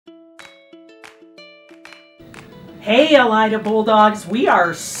Hey Elida Bulldogs, we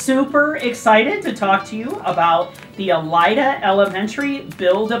are super excited to talk to you about the Elida Elementary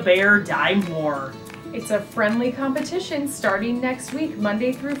Build-A-Bear Dime War. It's a friendly competition starting next week,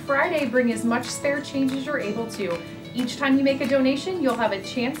 Monday through Friday. Bring as much spare change as you're able to. Each time you make a donation, you'll have a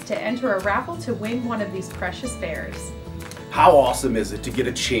chance to enter a raffle to win one of these precious bears. How awesome is it to get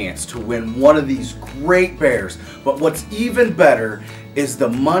a chance to win one of these great bears? But what's even better is the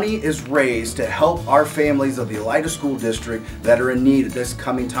money is raised to help our families of the Elida School District that are in need at this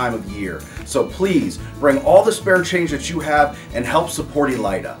coming time of year. So please bring all the spare change that you have and help support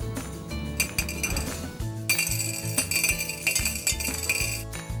Elida.